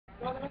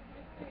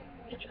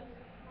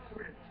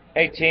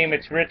Hey team,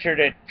 it's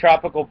Richard at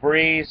Tropical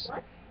Breeze.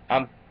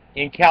 I'm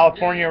in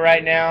California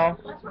right now,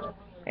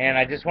 and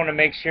I just want to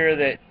make sure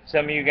that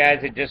some of you guys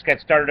that just got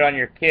started on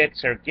your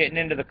kits are getting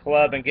into the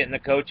club and getting the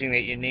coaching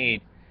that you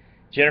need.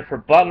 Jennifer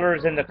Butler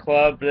is in the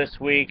club this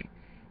week,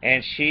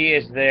 and she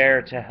is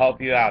there to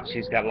help you out.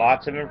 She's got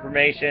lots of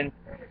information.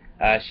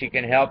 She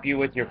can help you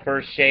with your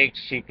first shakes.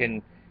 She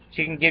can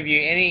give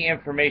you any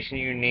information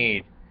you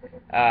need.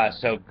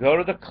 So go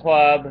to the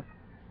club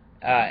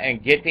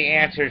and get the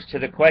answers to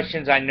the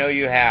questions I know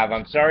you have.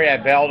 I'm sorry I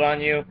bailed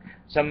on you.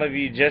 Some of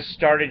you just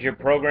started your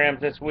programs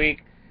this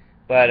week,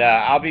 but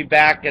I'll be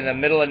back in the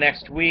middle of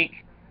next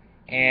week,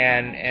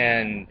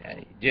 and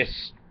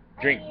just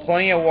drink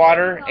plenty of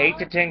water, 8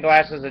 to 10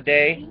 glasses a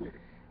day.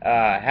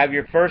 Have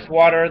your first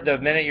water the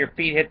minute your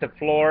feet hit the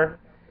floor.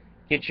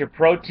 Get your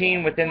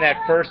protein within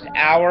that first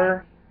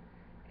hour,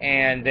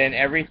 and then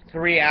every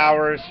 3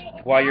 hours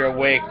while you're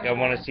awake, I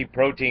want to see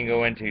protein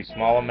go into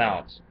small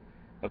amounts.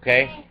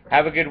 Okay?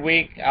 Have a good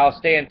week. I'll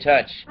stay in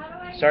touch.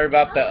 Sorry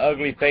about the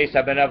ugly face.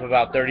 I've been up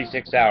about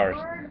 36 hours.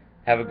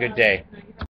 Have a good day.